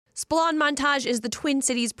Salon Montage is the Twin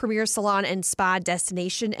Cities' premier salon and spa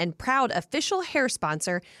destination and proud official hair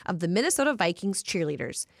sponsor of the Minnesota Vikings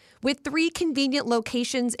cheerleaders. With 3 convenient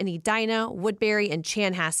locations in Edina, Woodbury, and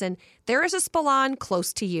Chanhassen, there is a salon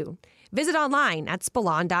close to you. Visit online at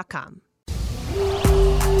spalon.com.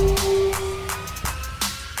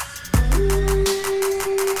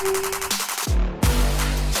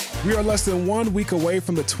 We are less than 1 week away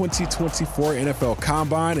from the 2024 NFL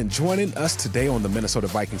Combine, and joining us today on the Minnesota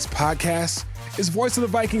Vikings podcast is voice of the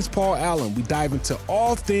Vikings, Paul Allen. We dive into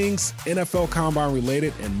all things NFL Combine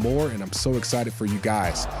related and more, and I'm so excited for you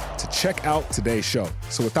guys to check out today's show.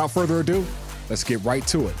 So without further ado, let's get right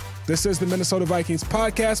to it. This is the Minnesota Vikings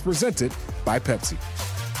podcast presented by Pepsi.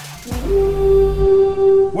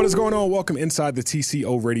 What is going on? Welcome inside the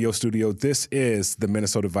TCO radio studio. This is the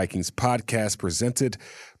Minnesota Vikings podcast presented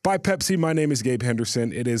by Pepsi. My name is Gabe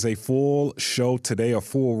Henderson. It is a full show today, a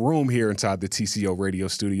full room here inside the TCO radio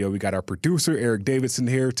studio. We got our producer, Eric Davidson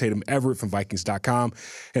here, Tatum Everett from Vikings.com.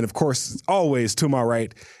 And of course, always to my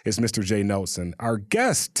right is Mr. Jay Nelson. Our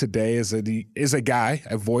guest today is a guy,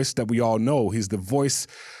 a voice that we all know. He's the voice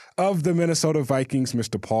of the Minnesota Vikings,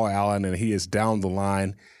 Mr. Paul Allen, and he is down the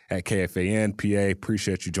line at KFAN, PA.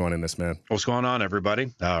 Appreciate you joining us, man. What's going on,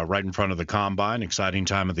 everybody? Right in front of the Combine, exciting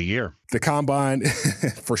time of the year. The Combine,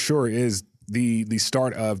 for sure, is the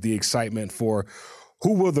start of the excitement for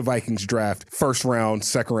who will the Vikings draft first round,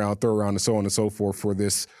 second round, third round, and so on and so forth for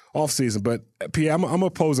this offseason. But, PA, I'm going to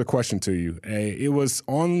pose a question to you. It was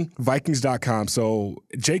on Vikings.com. So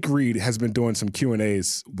Jake Reed has been doing some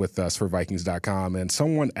Q&As with us for Vikings.com, and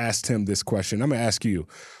someone asked him this question. I'm going to ask you,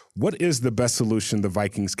 what is the best solution the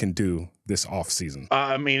Vikings can do this offseason?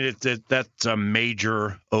 That's a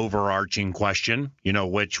major overarching question,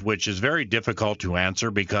 which is very difficult to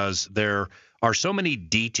answer because there are so many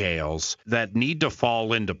details that need to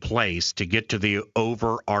fall into place to get to the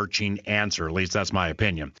overarching answer. At least that's my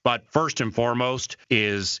opinion. But first and foremost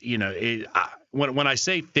is, when I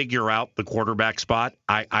say figure out the quarterback spot,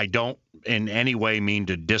 I don't in any way mean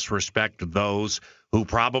to disrespect those who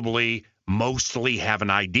probably mostly have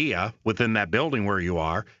an idea within that building where you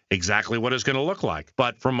are exactly what it's going to look like.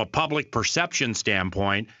 But from a public perception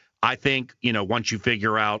standpoint, I think, once you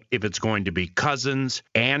figure out if it's going to be Cousins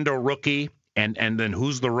and a rookie, and then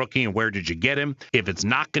who's the rookie and where did you get him? If it's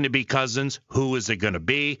not going to be Cousins, who is it going to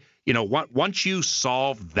be? Once you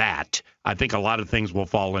solve that, I think a lot of things will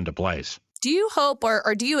fall into place. Do you hope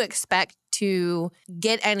or do you expect to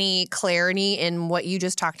get any clarity in what you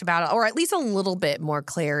just talked about, or at least a little bit more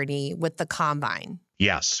clarity with the Combine?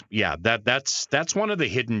 Yes. Yeah, that's one of the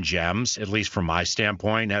hidden gems, at least from my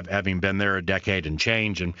standpoint, having been there a decade and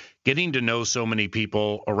change and getting to know so many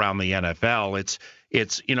people around the NFL.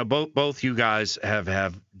 It's both you guys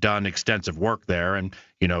have done extensive work there, and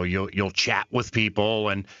you'll chat with people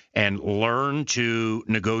and learn to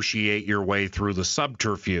negotiate your way through the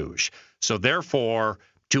subterfuge. So therefore,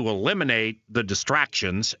 to eliminate the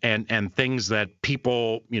distractions and things that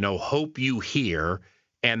people, hope you hear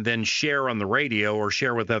and then share on the radio or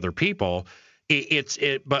share with other people,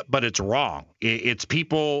 but it's wrong. It's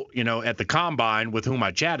people, at the Combine with whom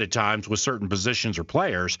I chat at times with certain positions or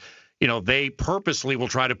players, they purposely will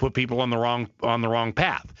try to put people on the wrong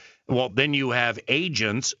path. Well, then you have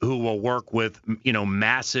agents who will work with,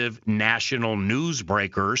 massive national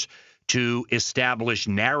newsbreakers to establish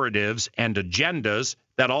narratives and agendas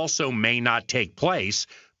that also may not take place,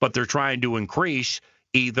 but they're trying to increase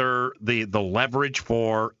either the leverage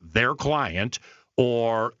for their client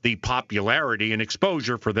or the popularity and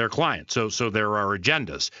exposure for their client. So there are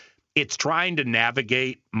agendas. It's trying to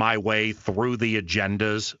navigate my way through the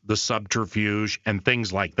agendas, the subterfuge, and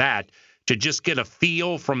things like that to just get a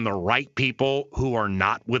feel from the right people who are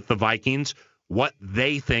not with the Vikings what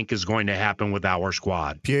they think is going to happen with our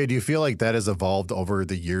squad. PA, do you feel like that has evolved over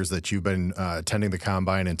the years that you've been attending the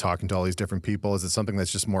Combine and talking to all these different people? Is it something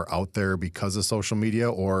that's just more out there because of social media,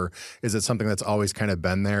 or is it something that's always kind of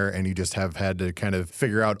been there and you just have had to kind of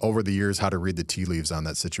figure out over the years how to read the tea leaves on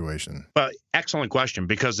that situation? Excellent question,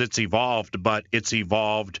 because it's evolved, but it's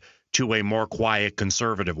evolved to a more quiet,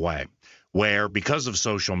 conservative way, where because of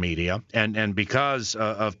social media and because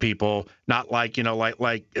of people not like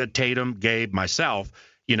Tatum, Gabe, myself,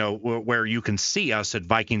 where you can see us at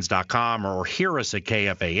Vikings.com or hear us at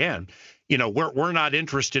KFAN, we're not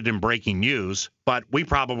interested in breaking news, but we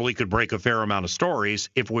probably could break a fair amount of stories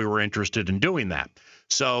if we were interested in doing that.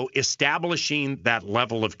 So establishing that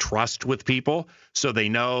level of trust with people so they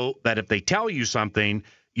know that if they tell you something,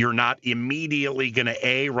 you're not immediately going to,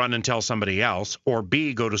 A, run and tell somebody else, or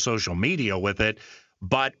B, go to social media with it.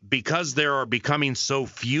 But because there are becoming so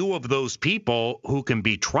few of those people who can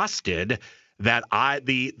be trusted, that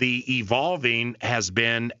the evolving has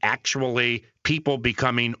been actually people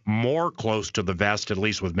becoming more close to the vest, at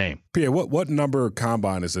least with me. Pierre, what number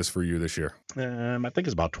combine is this for you this year? I think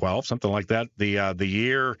it's about 12, something like that. The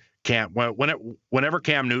year whenever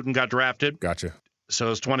Cam Newton got drafted. Gotcha. So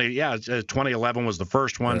it's 2011 was the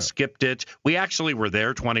first one, skipped it. We actually were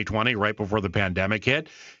there 2020, right before the pandemic hit.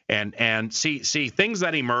 And see things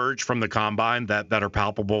that emerge from the combine that are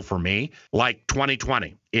palpable for me, like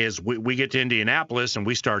 2020, is we get to Indianapolis and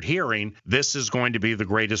we start hearing this is going to be the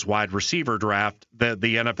greatest wide receiver draft that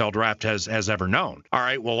the NFL draft has ever known. All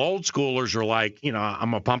right, well, old schoolers are like, I'm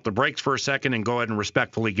going to pump the brakes for a second and go ahead and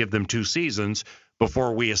respectfully give them 2 seasons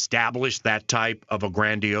before we establish that type of a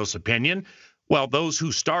grandiose opinion. Well, those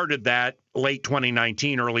who started that late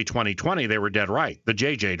 2019, early 2020, they were dead right. The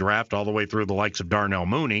JJ draft all the way through the likes of Darnell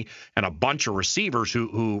Mooney and a bunch of receivers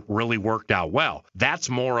who really worked out well. That's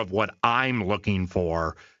more of what I'm looking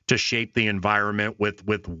for to shape the environment with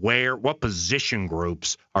what position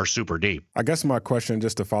groups are super deep. I guess my question,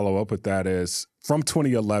 just to follow up with that, is from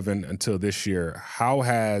 2011 until this year, how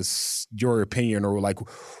has your opinion or like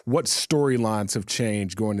what storylines have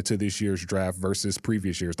changed going into this year's draft versus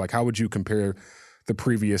previous years? Like how would you compare the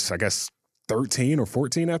previous, I guess, 13 or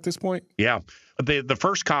 14 at this point? Yeah. The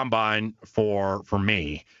first combine for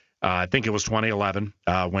me, I think it was 2011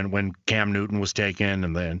 when Cam Newton was taken,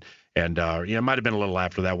 and then it might have been a little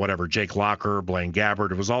after that, whatever. Jake Locker, Blaine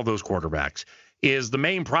Gabbert, it was all those quarterbacks. Is the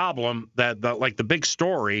main problem that the big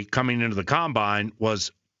story coming into the combine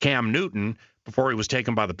was Cam Newton before he was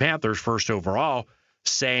taken by the Panthers first overall,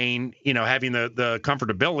 saying, having the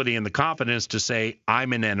comfortability and the confidence to say,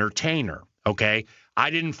 I'm an entertainer. Okay. I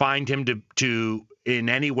didn't find him to in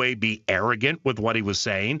any way be arrogant with what he was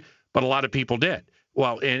saying, but a lot of people did.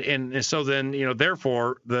 Well, and so then,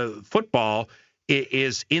 therefore the football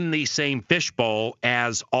is in the same fishbowl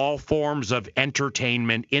as all forms of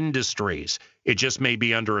entertainment industries. It just may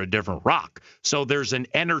be under a different rock. So there's an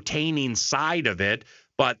entertaining side of it,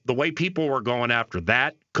 but the way people were going after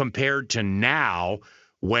that compared to now,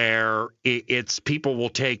 where it's people will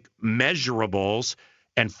take measurables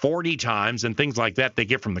and 40 times and things like that they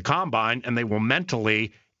get from the combine, and they will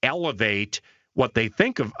mentally elevate what they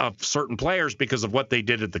think of certain players because of what they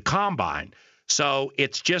did at the combine. So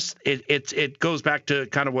it's just it goes back to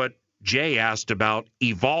kind of what Jay asked about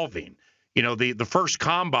evolving. The first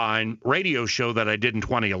combine radio show that I did in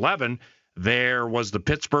 2011, there was the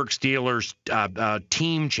Pittsburgh Steelers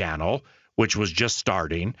team channel, which was just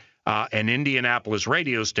starting, an Indianapolis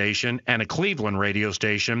radio station, and a Cleveland radio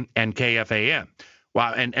station, and KFAN.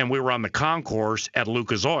 Wow, and we were on the concourse at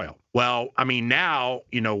Lucas Oil. Well, I mean, now,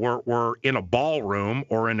 we're in a ballroom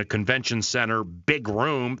or in a convention center, big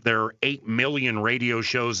room. There are 8 million radio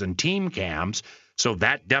shows and team cams. So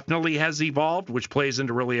that definitely has evolved, which plays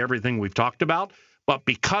into really everything we've talked about. But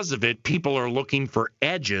because of it, people are looking for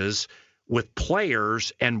edges with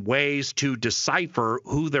players and ways to decipher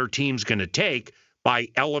who their team's going to take by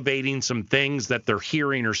elevating some things that they're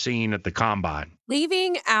hearing or seeing at the combine.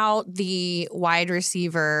 Leaving out the wide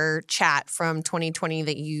receiver chat from 2020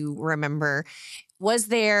 that you remember, was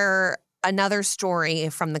there another story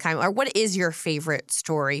from the combine, or what is your favorite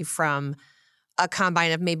story from a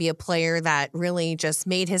combine of maybe a player that really just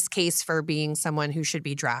made his case for being someone who should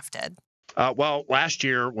be drafted? Well, last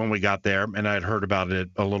year when we got there, and I'd heard about it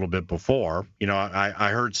a little bit before, I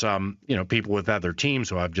heard some, people with other teams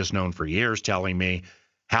who I've just known for years telling me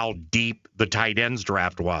how deep the tight ends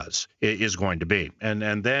draft is going to be.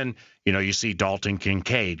 And then, you see Dalton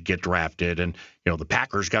Kincaid get drafted, and, the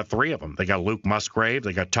Packers got 3 of them. They got Luke Musgrave,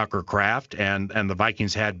 they got Tucker Kraft, and the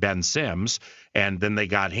Vikings had Ben Sims, and then they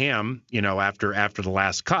got him, after the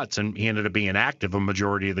last cuts, and he ended up being active a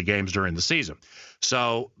majority of the games during the season.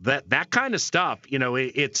 So that kind of stuff,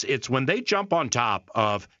 it's when they jump on top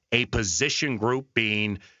of a position group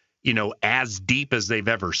being, as deep as they've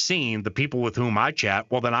ever seen, the people with whom I chat,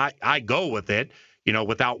 well, then I go with it,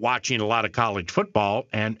 without watching a lot of college football.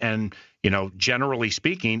 And generally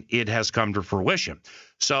speaking, it has come to fruition.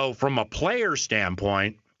 So from a player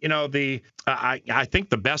standpoint, I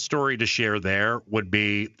think the best story to share there would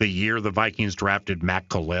be the year the Vikings drafted Matt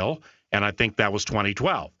Khalil, and I think that was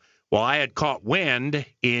 2012. Well, I had caught wind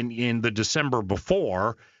in the December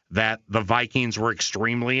before that the Vikings were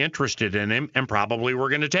extremely interested in him and probably were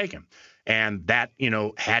going to take him. And that,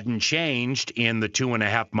 hadn't changed in the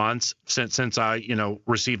 2.5 months since I,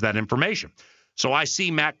 received that information. So I see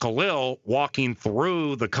Matt Khalil walking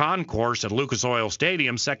through the concourse at Lucas Oil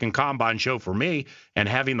Stadium, second combine show for me, and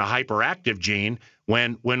having the hyperactive gene.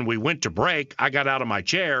 When we went to break, I got out of my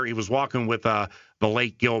chair. He was walking with a the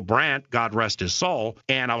late Gil Brandt, God rest his soul.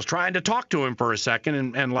 And I was trying to talk to him for a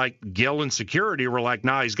second, and like Gil and security were like,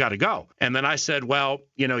 "Nah, he's got to go." And then I said, "Well,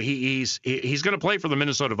 he's going to play for the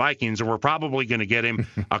Minnesota Vikings, and we're probably going to get him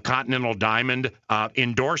a Continental Diamond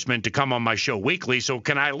endorsement to come on my show weekly. So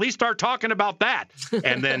can I at least start talking about that?"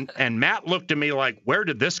 And Matt looked at me like, "Where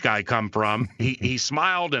did this guy come from?" He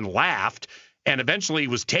smiled and laughed, and eventually he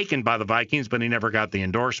was taken by the Vikings, but he never got the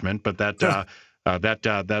endorsement. But that's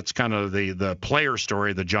kind of the player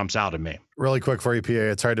story that jumps out at me. Really quick for you, PA,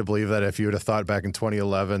 it's hard to believe that if you would have thought back in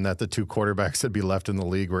 2011 that the two quarterbacks that'd be left in the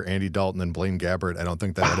league were Andy Dalton and Blaine Gabbert. I don't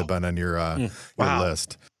think that would have been on your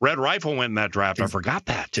list. Red Rifle went in that draft. I forgot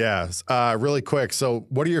that. Yes. Really quick. So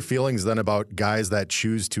what are your feelings then about guys that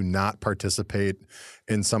choose to not participate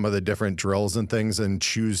in some of the different drills and things and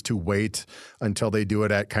choose to wait until they do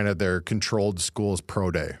it at kind of their controlled school's pro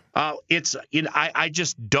day? I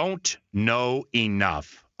just don't know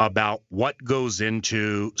enough about what goes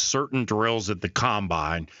into certain drills at the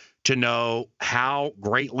combine to know how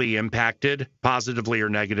greatly impacted, positively or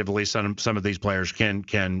negatively, some of these players can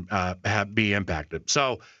be impacted.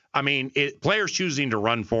 So, I mean, players choosing to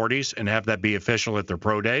run 40s and have that be official at their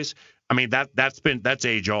pro days, I mean, that's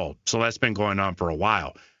age old. So that's been going on for a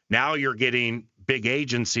while. Now you're getting big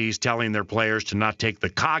agencies telling their players to not take the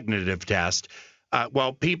cognitive test. A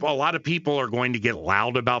lot of people are going to get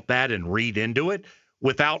loud about that and read into it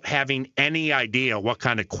without having any idea what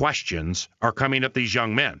kind of questions are coming at these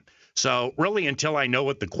young men. So really, until I know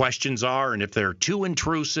what the questions are and if they're too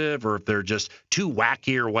intrusive or if they're just too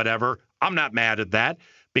wacky or whatever, I'm not mad at that,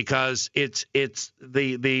 because it's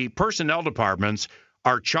the personnel departments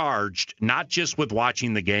are charged not just with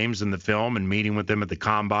watching the games and the film and meeting with them at the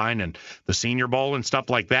combine and the Senior Bowl and stuff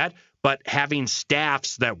like that, but having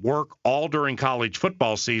staffs that work all during college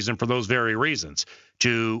football season for those very reasons,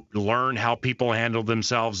 to learn how people handle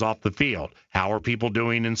themselves off the field. How are people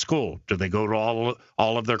doing in school? Do they go to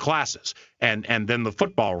all of their classes? And then the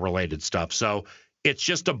football-related stuff. So it's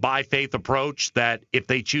just a by-faith approach that if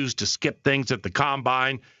they choose to skip things at the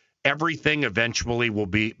combine, everything eventually will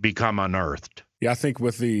become unearthed. Yeah, I think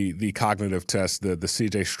with the cognitive test, the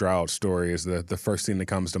C.J. Stroud story is the first thing that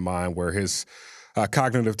comes to mind, where his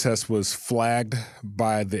cognitive test was flagged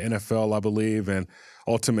by the NFL, I believe, and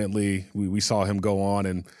ultimately we saw him go on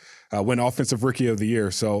and win Offensive Rookie of the Year.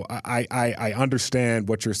 So I understand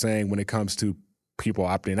what you're saying when it comes to people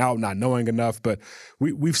opting out, not knowing enough, but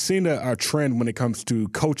we've seen a trend when it comes to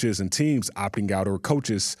coaches and teams opting out, or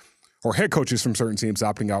coaches or head coaches from certain teams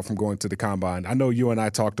opting out from going to the combine. I know you and I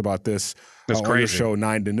talked about this on your show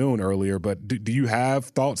 9 to noon earlier, but do you have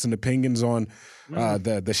thoughts and opinions on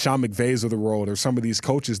the Sean McVays of the world, or some of these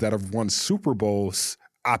coaches that have won Super Bowls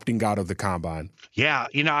opting out of the combine? Yeah,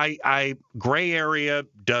 I gray area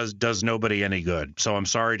does nobody any good. So I'm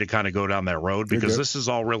sorry to kind of go down that road, because this is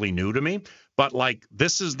all really new to me. But like,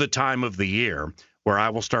 this is the time of the year where I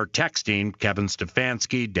will start texting Kevin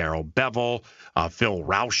Stefanski, Darrell Bevell, Phil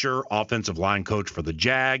Rauscher, offensive line coach for the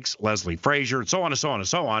Jags, Leslie Frazier, and so on and so on and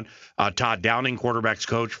so on. Todd Downing, quarterbacks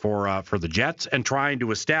coach for the Jets, and trying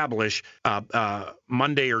to establish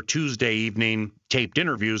Monday or Tuesday evening taped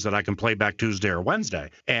interviews that I can play back Tuesday or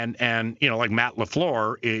Wednesday. And like Matt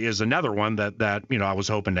LaFleur is another one that I was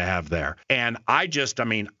hoping to have there. And I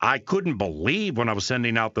couldn't believe when I was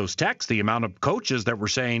sending out those texts the amount of coaches that were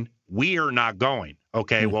saying, we are not going.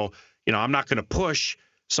 Okay, well, I'm not going to push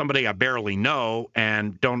somebody I barely know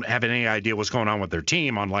and don't have any idea what's going on with their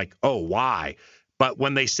team on like, oh, why? But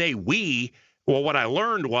when they say we, well, what I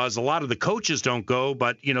learned was a lot of the coaches don't go,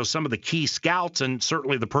 but, some of the key scouts and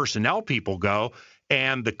certainly the personnel people go,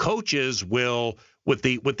 and the coaches will, with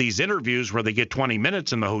these interviews where they get 20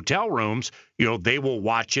 minutes in the hotel rooms, they will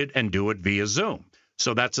watch it and do it via Zoom.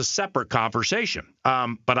 So that's a separate conversation.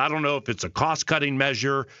 But I don't know if it's a cost-cutting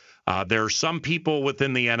measure. There are some people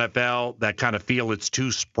within the NFL that kind of feel it's too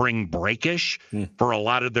spring breakish for a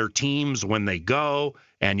lot of their teams when they go.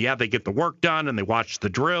 And yeah, they get the work done and they watch the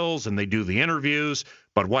drills and they do the interviews.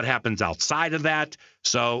 But what happens outside of that?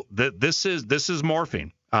 So this is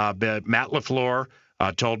morphing. Matt LaFleur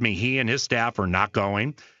told me he and his staff are not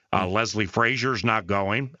going. Leslie Frazier's not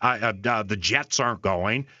going. The Jets aren't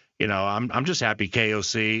going. I'm just happy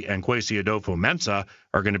KOC and Kwesi Adofo-Mensah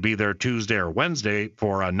are going to be there Tuesday or Wednesday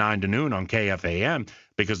for 9 to noon on KFAN,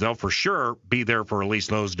 because they'll for sure be there for at least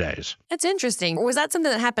those days. That's interesting. Was that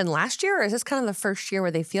something that happened last year, or is this kind of the first year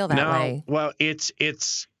where they feel that way? Well,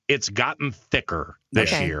 it's gotten thicker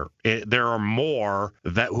this year. There are more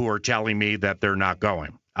who are telling me that they're not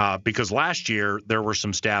going, because last year there were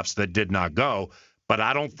some staffs that did not go, but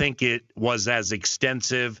I don't think it was as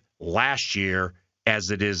extensive last year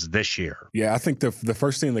as it is this year. Yeah, I think the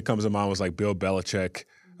first thing that comes to mind was like Bill Belichick.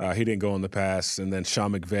 He didn't go in the past. And then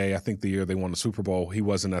Sean McVay, I think the year they won the Super Bowl, he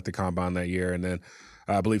wasn't at the combine that year. And then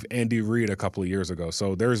I believe Andy Reid a couple of years ago.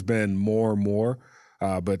 So there's been more and more.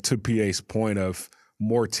 But to PA's point of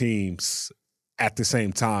more teams at the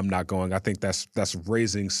same time not going, I think that's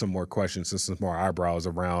raising some more questions and some more eyebrows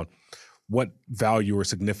around what value or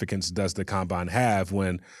significance does the combine have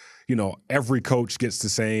when, every coach gets the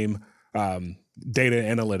same data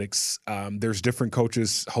analytics. There's different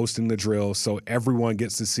coaches hosting the drill, so everyone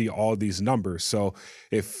gets to see all these numbers. So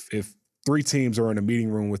if 3 teams are in a meeting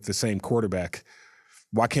room with the same quarterback,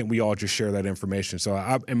 why can't we all just share that information? So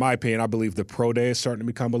in my opinion, I believe the pro day is starting to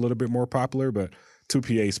become a little bit more popular, but to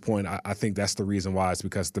PA's point, I think that's the reason why. It's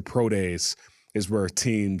because the pro days is where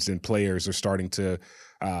teams and players are starting to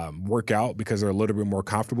work out because they're a little bit more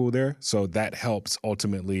comfortable there. So that helps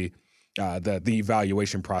ultimately the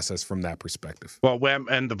evaluation process from that perspective. Well,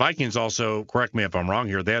 and the Vikings also, correct me if I'm wrong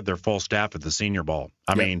here, they had their full staff at the Senior Bowl.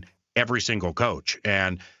 I mean, every single coach.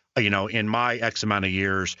 And, in my X amount of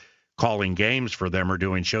years calling games for them or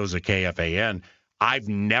doing shows at KFAN, I've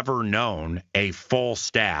never known a full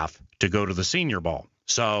staff to go to the Senior Bowl.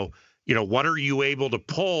 So, what are you able to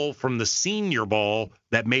pull from the Senior Bowl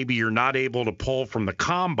that maybe you're not able to pull from the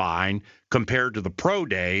Combine compared to the pro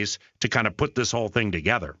days to kind of put this whole thing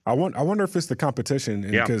together? I wonder if it's the competition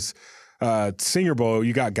because Senior Bowl,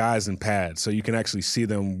 you got guys in pads, so you can actually see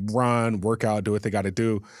them run, work out, do what they got to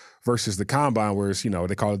do versus the Combine where it's,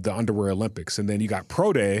 they call it the underwear Olympics. And then you got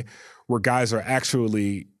pro day where guys are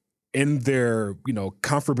actually in their,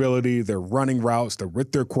 comfortability, they're running routes, they're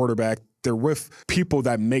with their quarterback, they're with people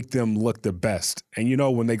that make them look the best. And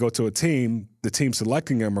when they go to a team, the team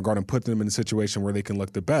selecting them are going to put them in a situation where they can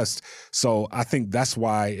look the best. So I think that's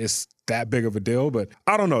why it's that big of a deal. But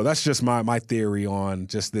I don't know. That's just my theory on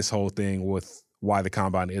just this whole thing with why the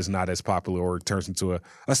Combine is not as popular or it turns into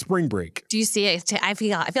a spring break. Do you see it? I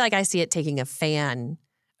feel like I see it taking a fan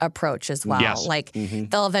approach as well. Yes.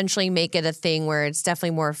 They'll eventually make it a thing where it's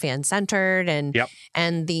definitely more fan-centered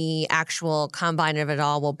and the actual combine of it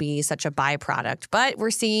all will be such a byproduct. But we're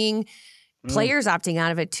seeing players opting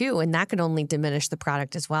out of it too, and that could only diminish the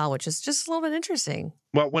product as well, which is just a little bit interesting.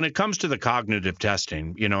 Well, when it comes to the cognitive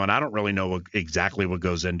testing, and I don't really know exactly what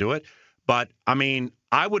goes into it, but I mean,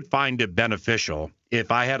 I would find it beneficial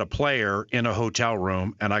if I had a player in a hotel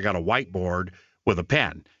room and I got a whiteboard with a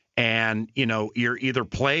pen. And, you're either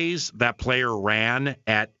plays that player ran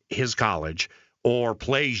at his college or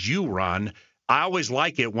plays you run. I always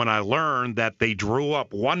like it when I learn that they drew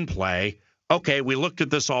up one play. Okay, we looked at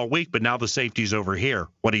this all week, but now the safety's over here.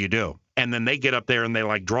 What do you do? And then they get up there and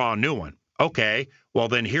they draw a new one. Okay, well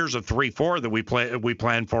then here's a 3-4 that we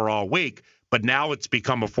planned for all week, but now it's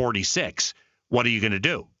become a 46. What are you going to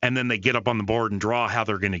do? And then they get up on the board and draw how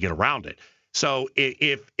they're going to get around it. So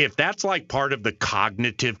if that's part of the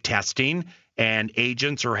cognitive testing and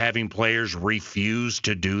agents are having players refuse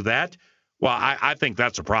to do that, well, I think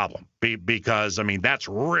that's a problem because, that's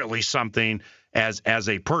really something as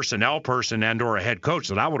a personnel person and or a head coach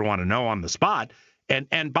that I would want to know on the spot.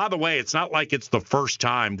 And by the way, it's not like it's the first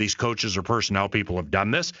time these coaches or personnel people have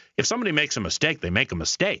done this. If somebody makes a mistake, they make a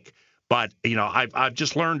mistake. But, I've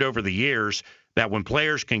just learned over the years that when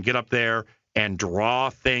players can get up there and draw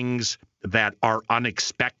things that are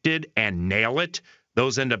unexpected and nail it,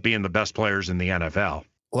 those end up being the best players in the NFL.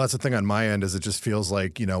 Well, that's the thing on my end is it just feels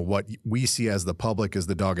like, what we see as the public is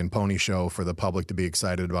the dog and pony show for the public to be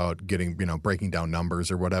excited about getting, breaking down numbers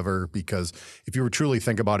or whatever. Because if you were truly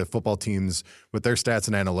think about it, football teams with their stats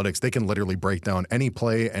and analytics, they can literally break down any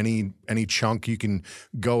play, any chunk. You can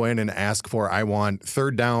go in and ask for, I want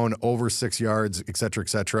third down over 6 yards, et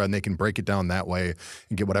cetera, and they can break it down that way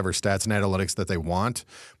and get whatever stats and analytics that they want.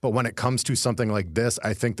 But when it comes to something like this,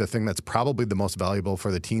 I think the thing that's probably the most valuable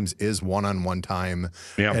for the teams is one-on-one time.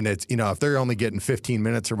 Yeah. And it's, if they're only getting 15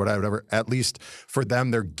 minutes or whatever, at least for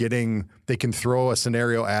them, they can throw a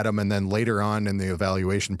scenario at them. And then later on in the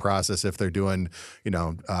evaluation process, if they're doing,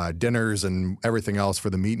 dinners and everything else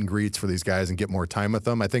for the meet and greets for these guys and get more time with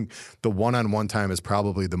them, I think the one-on-one time is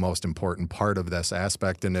probably the most important part of this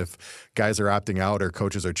aspect. And if guys are opting out or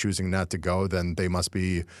coaches are choosing not to go, then they must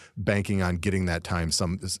be banking on getting that time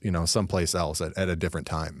someplace else at a different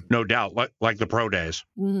time. No doubt, like the pro days.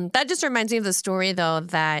 Mm-hmm. That just reminds me of the story, though,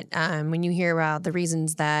 that when you hear about the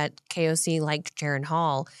reasons that KOC liked Jaron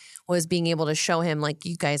Hall was being able to show him, like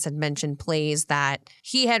you guys had mentioned, plays that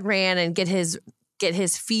he had ran and get his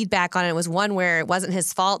feedback on it. It was one where it wasn't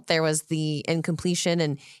his fault. There was the incompletion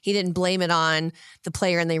and he didn't blame it on the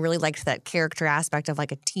player. And they really liked that character aspect of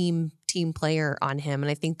like a team team player on him.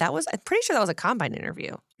 And I think I'm pretty sure that was a combine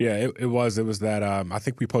interview. Yeah, it was. It was that I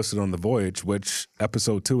think we posted on The Voyage, which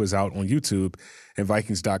episode 2 is out on YouTube and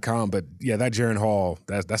Vikings.com. But yeah, that Jaren Hall,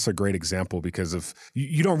 that's a great example because of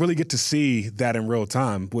you don't really get to see that in real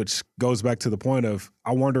time, which goes back to the point of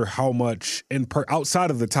I wonder how much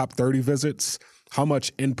outside of the top 30 visits, how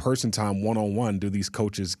much in-person time one-on-one do these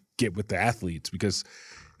coaches get with the athletes? Because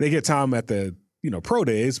they get time at the pro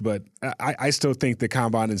days, but I still think the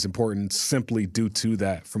combine is important simply due to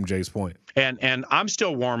that, from Jay's point. And I'm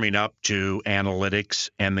still warming up to analytics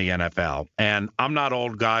and the NFL. And I'm not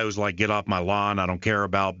old guy who's like, get off my lawn. I don't care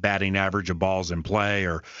about batting average of balls in play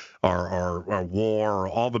or WAR or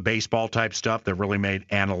all the baseball type stuff that really made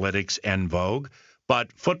analytics en vogue.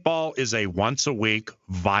 But football is a once-a-week,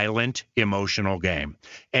 violent, emotional game.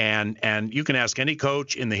 And you can ask any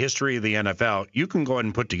coach in the history of the NFL, you can go ahead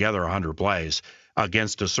and put together 100 plays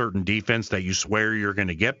against a certain defense that you swear you're going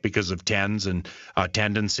to get because of tens and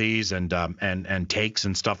tendencies and takes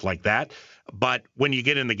and stuff like that. But when you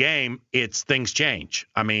get in the game, things change.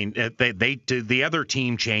 I mean, the other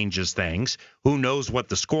team changes things. Who knows what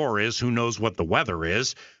the score is? Who knows what the weather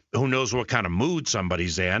is? Who knows what kind of mood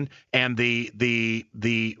somebody's in? And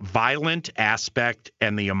the violent aspect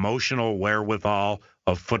and the emotional wherewithal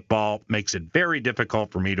of football makes it very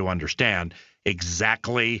difficult for me to understand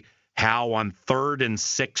exactly how on 3rd and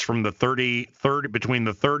 6 from the 30 between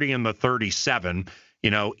the 30 and the 37,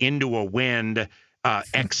 into a wind,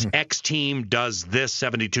 X team does this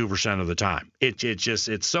 72% of the time.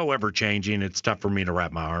 It's so ever changing. It's tough for me to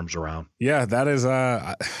wrap my arms around. Yeah, that is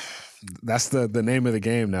that's the name of the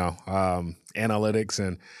game now. Analytics,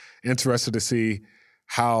 and interested to see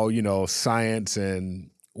how science and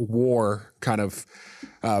war kind of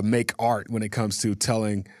make art when it comes to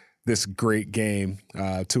telling this great game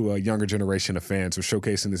to a younger generation of fans, or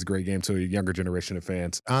showcasing this great game to a younger generation of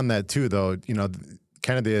fans. On that too, though,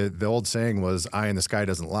 kind of the old saying was eye in the sky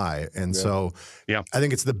doesn't lie. And so I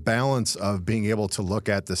think it's the balance of being able to look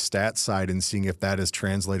at the stats side and seeing if that is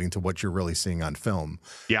translating to what you're really seeing on film.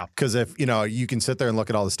 Yeah. Because if, you can sit there and look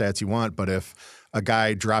at all the stats you want, but if a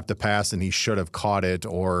guy dropped a pass and he should have caught it,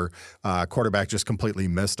 or quarterback just completely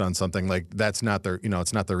missed on something, like that's not their,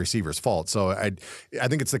 it's not the receiver's fault. So I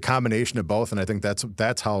think it's the combination of both. And I think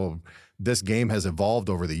that's how this game has evolved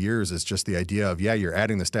over the years. Is just the idea of, you're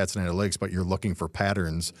adding the stats and analytics, but you're looking for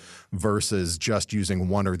patterns versus just using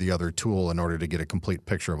one or the other tool in order to get a complete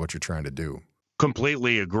picture of what you're trying to do.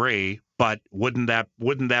 Completely agree. But wouldn't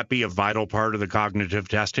that be a vital part of the cognitive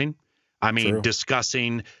testing? I mean, True.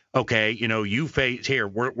 Discussing, okay, you face here,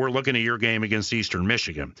 we're looking at your game against Eastern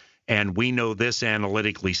Michigan, and we know this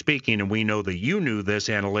analytically speaking, and we know that you knew this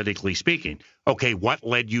analytically speaking. Okay, what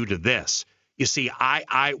led you to this? You see,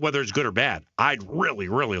 I whether it's good or bad, I'd really,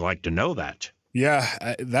 really like to know that.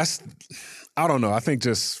 Yeah, I don't know. I think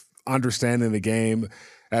just understanding the game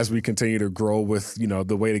as we continue to grow with,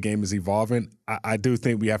 the way the game is evolving, I do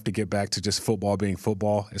think we have to get back to just football being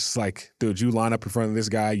football. It's like, dude, you line up in front of this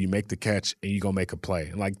guy, you make the catch, and you're going to make a play.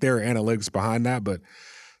 And like, there are analytics behind that, but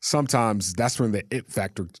sometimes that's when the it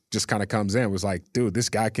factor just kind of comes in. It was like, dude, this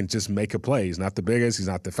guy can just make a play. He's not the biggest. He's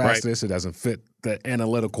not the fastest. Right. It doesn't fit the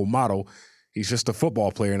analytical model. He's just a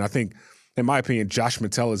football player. And I think, in my opinion, Josh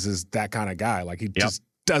Metellus is that kind of guy. Like, he just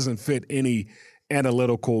doesn't fit any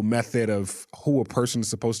analytical method of who a person is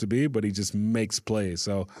supposed to be, but he just makes plays.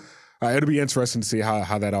 So it'll be interesting to see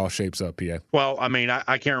how that all shapes up, PA. Well, I mean,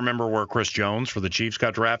 I can't remember where Chris Jones for the Chiefs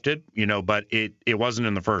got drafted, but it wasn't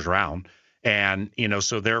in the first round. And,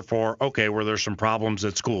 so therefore, okay, were there some problems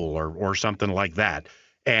at school or something like that?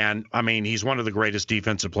 And, I mean, he's one of the greatest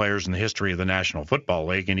defensive players in the history of the National Football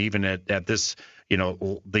League. And even at this,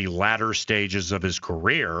 the latter stages of his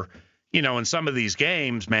career, in some of these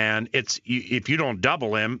games, man, if you don't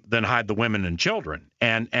double him, then hide the women and children.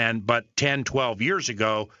 But 10, 12 years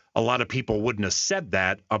ago, a lot of people wouldn't have said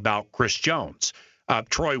that about Chris Jones.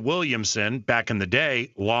 Troy Williamson, back in the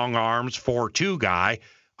day, long arms, 4'2" guy.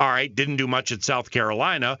 All right, didn't do much at South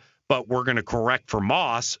Carolina, but we're going to correct for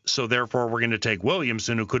Moss, so therefore we're going to take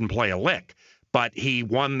Williamson, who couldn't play a lick. But he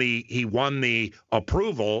won the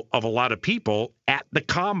approval of a lot of people at the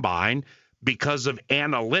combine because of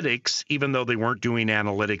analytics, even though they weren't doing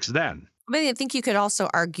analytics then. I mean, I think you could also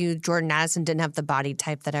argue Jordan Addison didn't have the body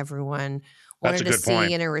type that everyone wanted to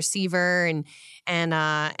see in a receiver,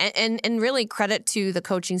 and really credit to the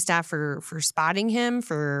coaching staff for spotting him,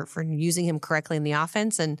 for using him correctly in the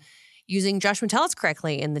offense and using Josh Metellus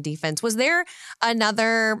correctly in the defense. Was there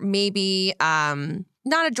another maybe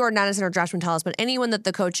not a Jordan Addison or Josh Metellus, but anyone that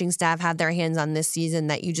the coaching staff had their hands on this season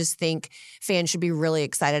that you just think fans should be really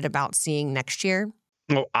excited about seeing next year?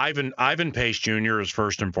 Well, Ivan Pace Jr. is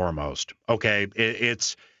first and foremost. Okay,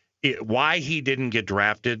 why he didn't get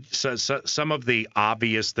drafted. So some of the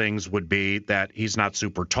obvious things would be that he's not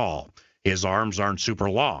super tall. His arms aren't super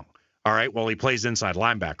long. All right, well, he plays inside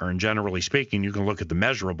linebacker, and generally speaking, you can look at the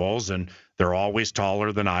measurables, and they're always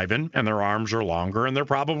taller than Ivan, and their arms are longer, and they're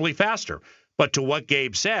probably faster. But to what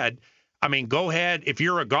Gabe said, I mean, go ahead, if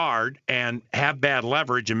you're a guard and have bad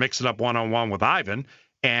leverage and mix it up one-on-one with Ivan,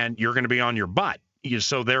 and you're going to be on your butt.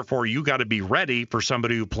 So therefore, you got to be ready for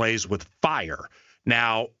somebody who plays with fire.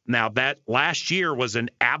 Now that last year was an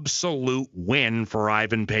absolute win for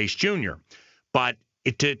Ivan Pace Jr., but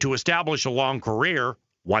to establish a long career,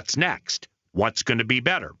 what's next? What's going to be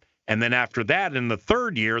better? And then after that, in the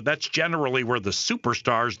third year, that's generally where the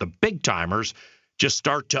superstars, the big timers, just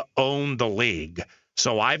start to own the league.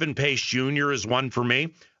 So Ivan Pace Jr. is one for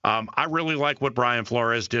me. I really like what Brian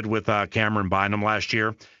Flores did with Cameron Bynum last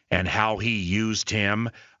year and how he used him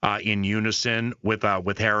in unison with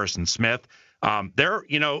Harrison Smith. There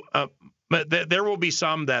will be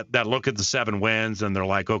some that look at the 7 wins and they're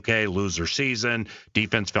like, okay, loser season.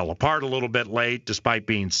 Defense fell apart a little bit late, despite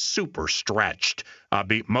being super stretched,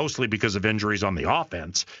 mostly because of injuries on the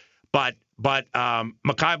offense. But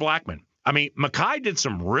Mekhi Blackman. I mean, Mekhi did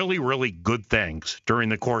some really, really good things during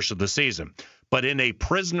the course of the season. But in a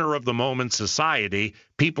prisoner of the moment society,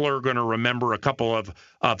 people are going to remember a couple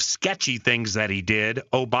of sketchy things that he did.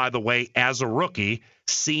 Oh, by the way, as a rookie,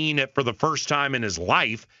 seeing it for the first time in his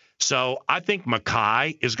life. So I think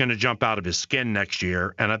Mekhi is going to jump out of his skin next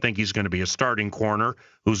year, and I think he's going to be a starting corner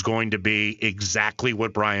who's going to be exactly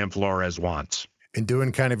what Brian Flores wants. In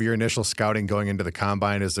doing kind of your initial scouting going into the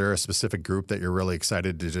combine, is there a specific group that you're really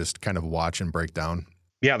excited to just kind of watch and break down?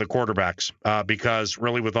 Yeah, the quarterbacks, because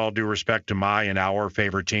really, with all due respect to my and our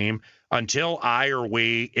favorite team, until I or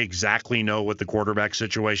we exactly know what the quarterback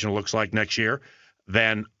situation looks like next year,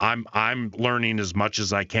 then I'm learning as much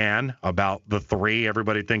as I can about the 3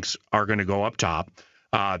 everybody thinks are going to go up top.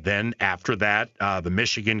 Then after that, the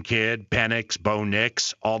Michigan kid, Penix, Bo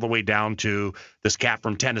Nix, all the way down to this cat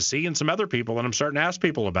from Tennessee and some other people that I'm starting to ask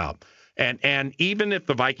people about. And even if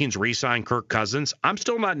the Vikings re-sign Kirk Cousins, I'm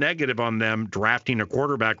still not negative on them drafting a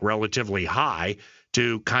quarterback relatively high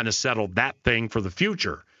to kind of settle that thing for the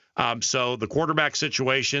future. So the quarterback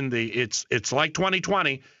situation, it's like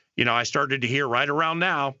 2020. You know, I started to hear right around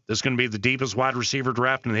now, this is going to be the deepest wide receiver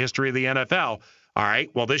draft in the history of the NFL. All right,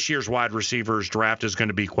 well, this year's wide receivers draft is going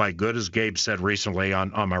to be quite good, as Gabe said recently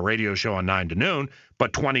on my radio show on 9 to noon,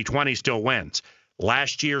 but 2020 still wins.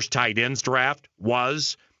 Last year's tight ends draft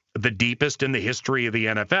was the deepest in the history of the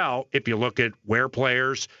NFL if you look at where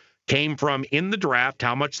players came from in the draft,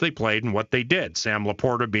 how much they played, and what they did. Sam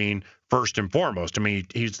Laporta being first and foremost. I mean,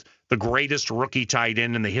 he's the greatest rookie tight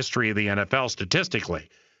end in the history of the NFL statistically.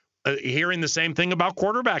 Hearing the same thing about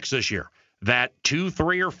quarterbacks this year, that 2,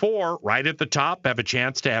 3, or 4 right at the top have a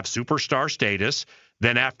chance to have superstar status.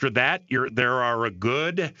 Then after that, there are a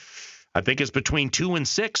good, I think it's between 2 and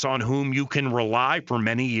 6 on whom you can rely for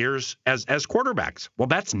many years as quarterbacks. Well,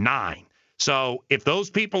 that's 9. So if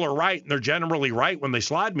those people are right, and they're generally right when they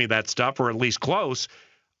slide me that stuff, or at least close,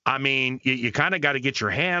 I mean, you kind of got to get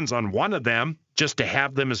your hands on one of them just to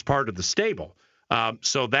have them as part of the stable.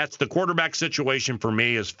 So that's the quarterback situation for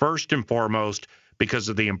me is first and foremost because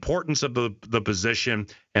of the importance of the position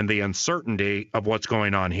and the uncertainty of what's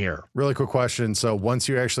going on here. Really quick question. So once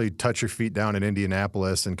you actually touch your feet down in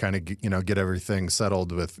Indianapolis and kind of get everything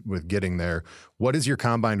settled with getting there, what does your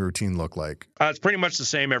combine routine look like? It's pretty much the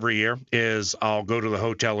same every year. I'll go to the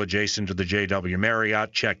hotel adjacent to the JW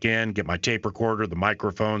Marriott, check in, get my tape recorder, the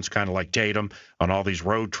microphones, kind of like Tatum on all these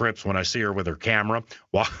road trips when I see her with her camera,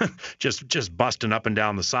 while just busting up and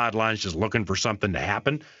down the sidelines, just looking for something to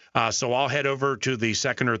happen. So I'll head over to the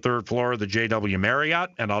 2nd or 3rd floor of the JW Marriott,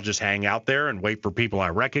 and I'll just hang out there and wait for people I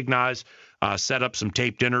recognize, set up some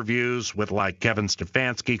taped interviews with like Kevin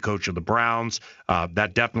Stefanski, coach of the Browns.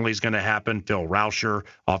 That definitely is going to happen. Phil Rauscher,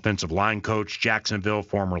 offensive line coach, Jacksonville,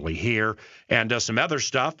 formerly here, and some other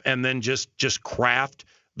stuff. And then just craft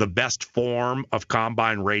the best form of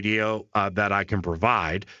combine radio that I can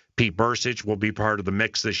provide. Pete Bursich will be part of the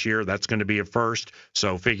mix this year. That's going to be a first.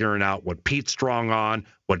 So figuring out what Pete's strong on,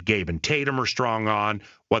 what Gabe and Tatum are strong on,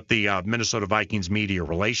 what the Minnesota Vikings media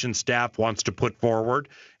relations staff wants to put forward,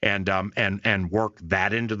 and work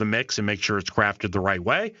that into the mix and make sure it's crafted the right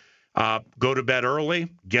way. Go to bed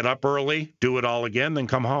early, get up early, do it all again, then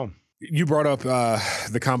come home. You brought up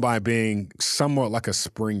the combine being somewhat like a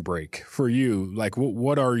spring break for you. Like,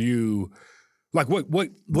 what are you Like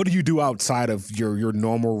what do you do outside of your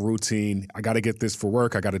normal routine? I got to get this for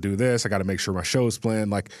work. I got to do this. I got to make sure my show's planned.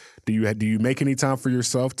 Like, do you make any time for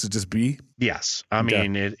yourself to just be? Yes, I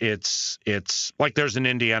mean it's like there's an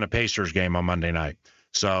Indiana Pacers game on Monday night,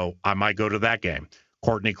 so I might go to that game.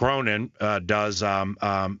 Courtney Cronin does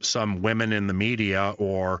some women in the media,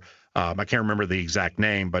 or I can't remember the exact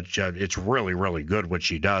name, but it's really, really good what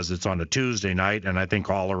she does. It's on a Tuesday night, and I think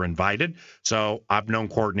all are invited. So I've known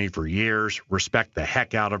Courtney for years, respect the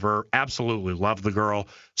heck out of her, absolutely love the girl.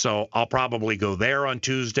 So I'll probably go there on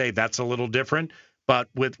Tuesday. That's a little different. But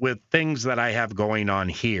with things that I have going on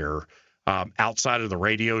here, outside of the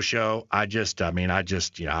radio show, I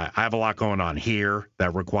have a lot going on here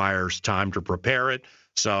that requires time to prepare it.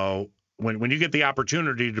 So when you get the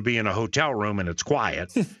opportunity to be in a hotel room and it's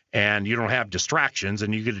quiet and you don't have distractions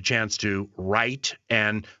and you get a chance to write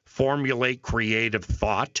and formulate creative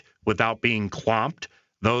thought without being clomped,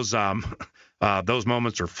 those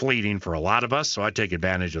moments are fleeting for a lot of us. So I take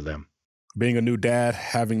advantage of them. Being a new dad,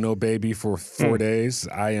 having no baby for 4 days,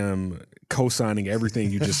 I am co-signing everything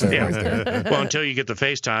you just said right there. Well, until you get the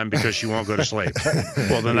FaceTime because she won't go to sleep.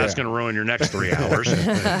 Well, then that's going to ruin your next 3 hours.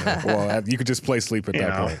 Well, you could just play sleep at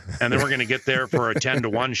that point. And then we're going to get there for a 10 to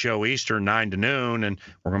 1 show Eastern, 9 to noon, and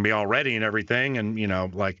we're going to be all ready and everything.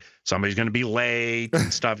 And, like somebody's going to be late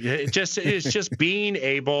and stuff. It's just being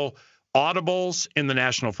able. Audibles in the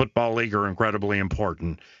National Football League are incredibly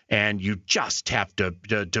important, and you just have to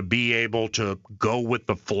be able to go with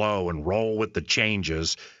the flow and roll with the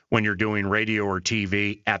changes when you're doing radio or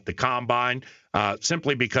TV at the Combine,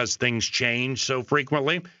 simply because things change so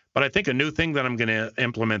frequently. But I think a new thing that I'm going to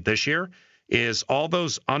implement this year is all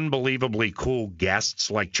those unbelievably cool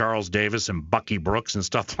guests like Charles Davis and Bucky Brooks and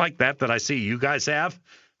stuff like that I see you guys have.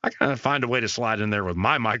 I gotta find a way to slide in there with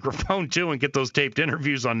my microphone too and get those taped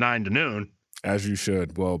interviews on 9 to noon. As you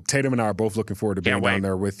should. Well, Tatum and I are both looking forward to being down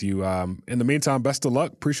there with you. In the meantime, best of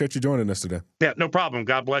luck. Appreciate you joining us today. Yeah, no problem.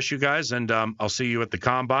 God bless you guys, and I'll see you at the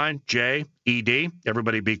Combine. Jay, ED,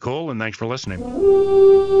 everybody be cool, and thanks for listening.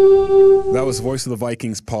 That was voice of the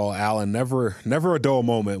Vikings, Paul Allen. Never a dull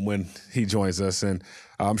moment when he joins us, and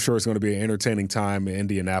I'm sure it's going to be an entertaining time in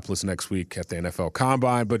Indianapolis next week at the NFL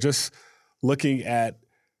Combine. But just looking at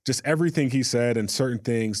just everything he said and certain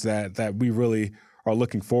things that we really are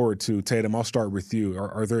looking forward to. Tatum, I'll start with you.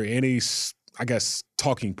 Are there any, I guess,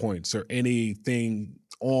 talking points or anything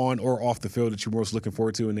on or off the field that you're most looking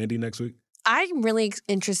forward to in Indy next week? I'm really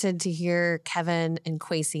interested to hear Kevin and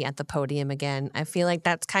Kwesi at the podium again. I feel like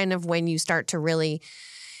that's kind of when you start to really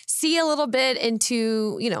see a little bit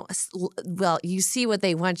into, you see what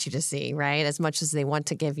they want you to see, right? As much as they want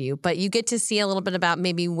to give you. But you get to see a little bit about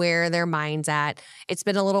maybe where their mind's at. It's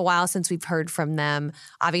been a little while since we've heard from them.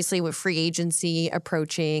 Obviously, with free agency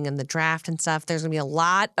approaching and the draft and stuff, there's going to be a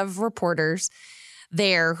lot of reporters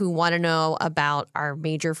there who want to know about our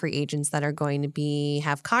major free agents that are going to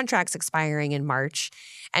have contracts expiring in March.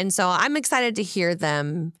 And so I'm excited to hear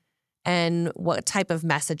them and what type of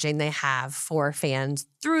messaging they have for fans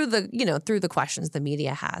through the questions the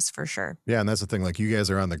media has, for sure. Yeah, and that's the thing. Like, you guys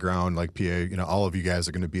are on the ground, like PA, all of you guys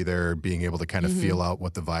are going to be there being able to kind of feel out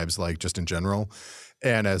what the vibe's like just in general.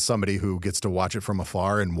 And as somebody who gets to watch it from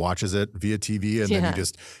afar and watches it via TV, and then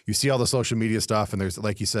you see all the social media stuff, and there's,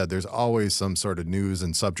 like you said, there's always some sort of news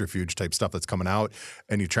and subterfuge type stuff that's coming out,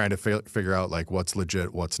 and you're trying to figure out like what's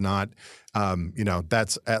legit, what's not.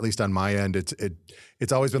 That's, at least on my end,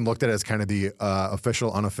 it's always been looked at as kind of the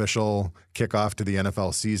official, unofficial kickoff to the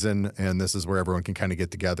NFL season, and this is where everyone can kind of get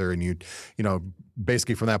together, and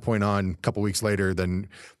basically from that point on, a couple weeks later, then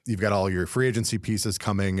you've got all your free agency pieces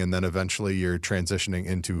coming, and then eventually you're transitioning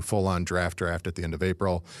into full-on draft at the end of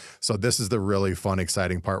April. So this is the really fun,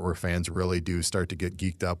 exciting part where fans really do start to get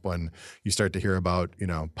geeked up when you start to hear about,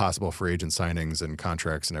 possible free agent signings and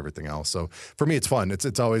contracts and everything else. So for me, it's fun.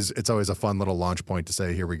 It's always a fun little launch point to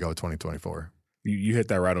say, here we go, 2024. You hit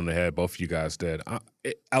that right on the head. Both of you guys did.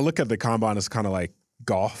 I look at the Combine as kind of like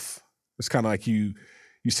golf. It's kind of like you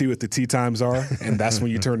see what the tee times are, and that's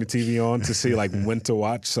when you turn the TV on to see like when to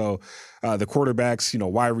watch. So the quarterbacks,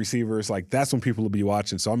 wide receivers, like that's when people will be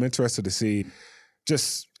watching. So I'm interested to see,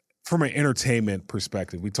 just from an entertainment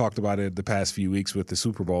perspective. We talked about it the past few weeks with the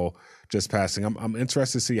Super Bowl just passing. I'm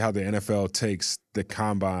interested to see how the NFL takes the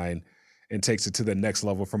Combine and takes it to the next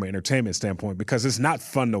level from an entertainment standpoint, because it's not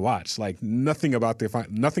fun to watch. Like nothing about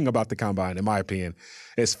the Combine, in my opinion,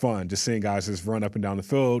 is fun. Just seeing guys just run up and down the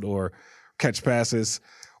field or catch passes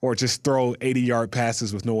or just throw 80-yard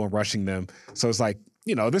passes with no one rushing them. So it's like,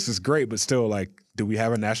 this is great, but still, like, do we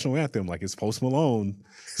have a national anthem? Like, it's Post Malone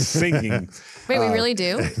singing. Wait, we really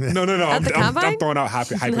do? No. At the Combine? I'm throwing out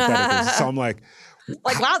hypotheticals. So I'm like,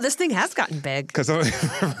 Like, wow, this thing has gotten big. Because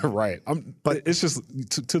right. But it's just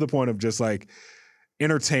to the point of just like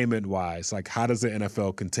entertainment wise, like how does the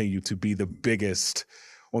NFL continue to be the biggest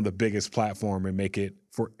on the biggest platform and make it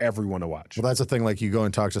for everyone to watch? Well, that's the thing. Like you go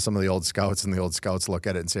and talk to some of the old scouts, and the old scouts look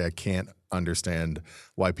at it and say, I can't understand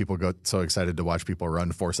why people go so excited to watch people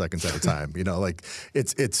run 4 seconds at a time. You know, like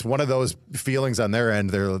it's one of those feelings on their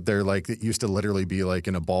end. They're like, it used to literally be like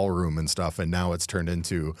in a ballroom and stuff, and now it's turned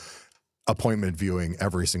into appointment viewing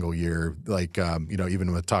every single year. Like,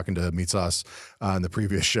 even with talking to Meat Sauce on the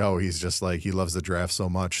previous show, he's just like, he loves the draft so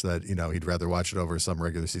much that, he'd rather watch it over some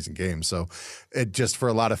regular season games. So it just, for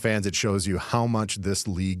a lot of fans, it shows you how much this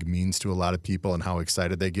league means to a lot of people and how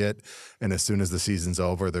excited they get. And as soon as the season's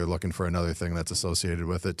over, they're looking for another thing that's associated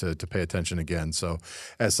with it to pay attention again. So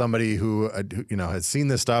as somebody who has seen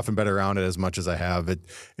this stuff and been around it as much as I have, it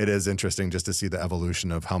is interesting just to see the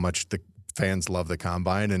evolution of how much the fans love the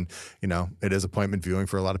combine, and it is appointment viewing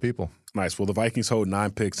for a lot of people. Nice. Well, the Vikings hold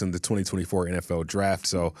 9 picks in the 2024 NFL draft,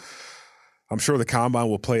 so I'm sure the combine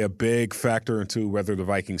will play a big factor into whether the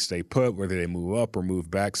Vikings stay put, whether they move up or move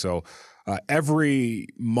back. So every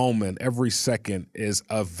moment, every second is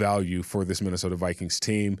of value for this Minnesota Vikings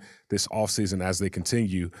team this offseason as they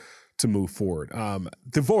continue to move forward.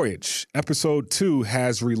 The Voyage, episode 2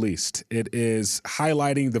 has released. It is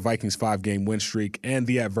highlighting the Vikings 5-game win streak and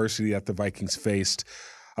the adversity that the Vikings faced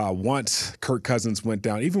once Kirk Cousins went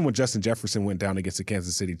down, even when Justin Jefferson went down against the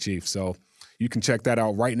Kansas City Chiefs. So you can check that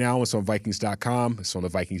out right now. It's on Vikings.com. It's on the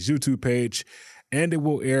Vikings YouTube page, and it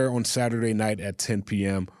will air on Saturday night at 10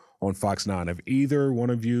 p.m. on Fox 9. Have either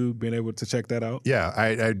one of you been able to check that out? Yeah,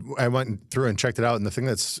 I went through and checked it out, and the thing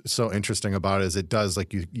that's so interesting about it is it does,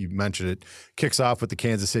 like you mentioned, it kicks off with the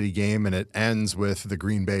Kansas City game and it ends with the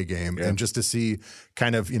Green Bay game. Yeah. And just to see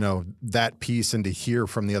kind of, that piece and to hear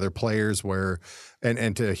from the other players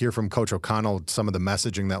and to hear from Coach O'Connell some of the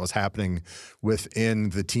messaging that was happening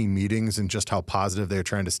within the team meetings and just how positive they're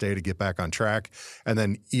trying to stay to get back on track. And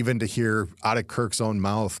then even to hear out of Kirk's own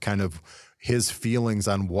mouth kind of his feelings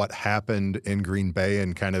on what happened in Green Bay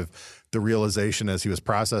and kind of the realization as he was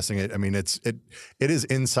processing it. I mean, it is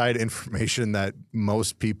inside information that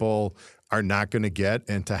most people are not going to get,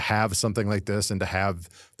 and to have something like this and to have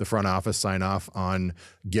the front office sign off on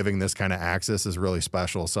giving this kind of access is really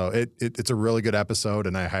special. So it's a really good episode,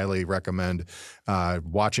 and I highly recommend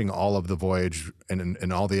watching all of The Voyage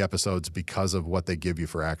and all the episodes because of what they give you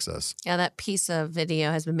for access. Yeah, that piece of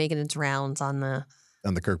video has been making its rounds on the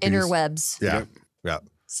Kirk piece. Interwebs. Yeah.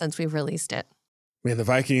 Since we've released it. Man, the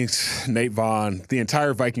Vikings, Nate Vaughn, the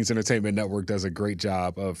entire Vikings Entertainment Network does a great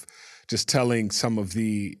job of just telling some of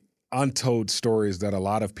the untold stories that a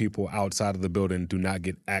lot of people outside of the building do not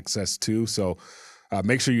get access to. So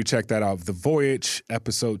make sure you check that out. The Voyage,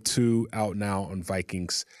 episode 2, out now on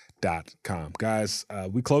Vikings.com. Guys,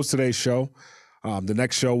 we close today's show. The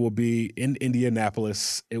next show will be in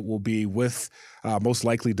Indianapolis. It will be with most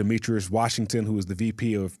likely Demetrius Washington, who is the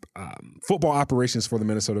VP of football operations for the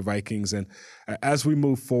Minnesota Vikings. And as we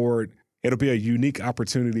move forward, it'll be a unique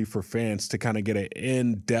opportunity for fans to kind of get an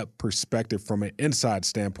in-depth perspective from an inside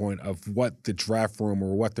standpoint of what the draft room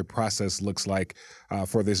or what the process looks like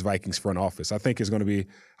for this Vikings front office. I think it's going to be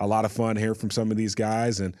a lot of fun hearing from some of these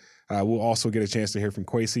guys, and we'll also get a chance to hear from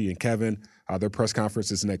Kwesi and Kevin. Their press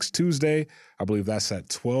conference is next Tuesday. I believe that's at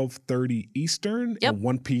 12:30 Eastern and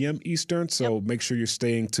 1 p.m. Eastern. So make sure you're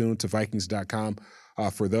staying tuned to Vikings.com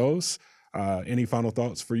for those. Any final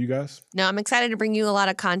thoughts for you guys? No, I'm excited to bring you a lot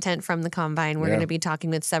of content from the Combine. We're going to be talking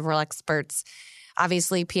with several experts.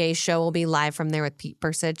 Obviously, PA's show will be live from there with Pete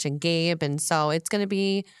Persich and Gabe. And so it's going to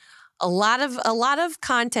be a lot of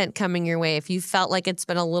content coming your way. If you felt like it's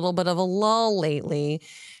been a little bit of a lull lately,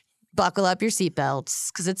 buckle up your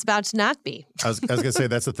seatbelts because it's about to not be. I was going to say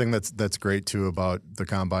that's the thing that's great too about the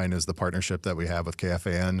Combine is the partnership that we have with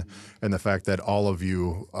KFAN and the fact that all of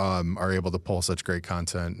you are able to pull such great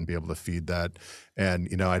content and be able to feed that. And,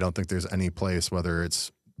 I don't think there's any place, whether it's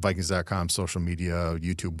Vikings.com, social media,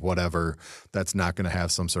 YouTube, whatever, that's not going to have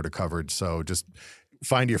some sort of coverage. So just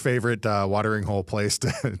find your favorite watering hole place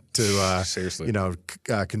to seriously,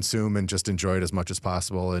 consume and just enjoy it as much as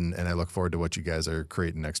possible. And I look forward to what you guys are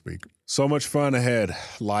creating next week. So much fun ahead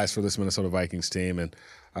lies for this Minnesota Vikings team. And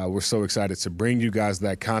we're so excited to bring you guys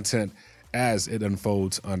that content as it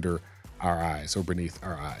unfolds under our eyes or beneath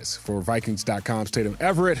our eyes. For Vikings.com's Tatum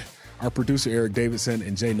Everett, our producer Eric Davidson,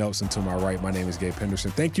 and Jay Nelson to my right, my name is Gabe Henderson.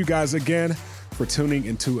 Thank you guys again for tuning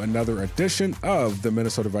into another edition of the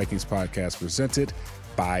Minnesota Vikings podcast presented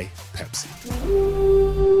by Pepsi.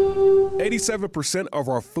 87% of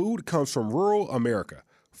our food comes from rural America.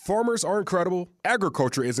 Farmers are incredible,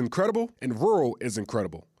 agriculture is incredible, and rural is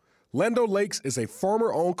incredible. Land O'Lakes is a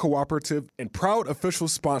farmer-owned cooperative and proud official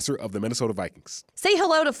sponsor of the Minnesota Vikings. Say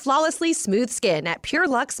hello to flawlessly smooth skin at Pure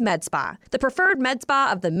Luxe Med Spa, the preferred med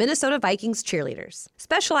spa of the Minnesota Vikings cheerleaders.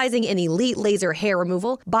 Specializing in elite laser hair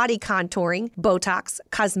removal, body contouring, Botox,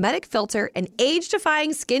 cosmetic filter, and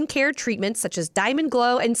age-defying skincare treatments such as Diamond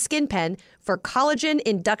Glow and Skin Pen for collagen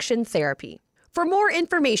induction therapy. For more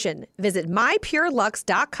information, visit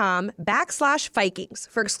mypurelux.com/Vikings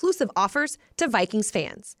for exclusive offers to Vikings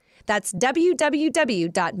fans. That's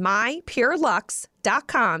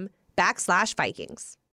www.mypurelux.com/Vikings.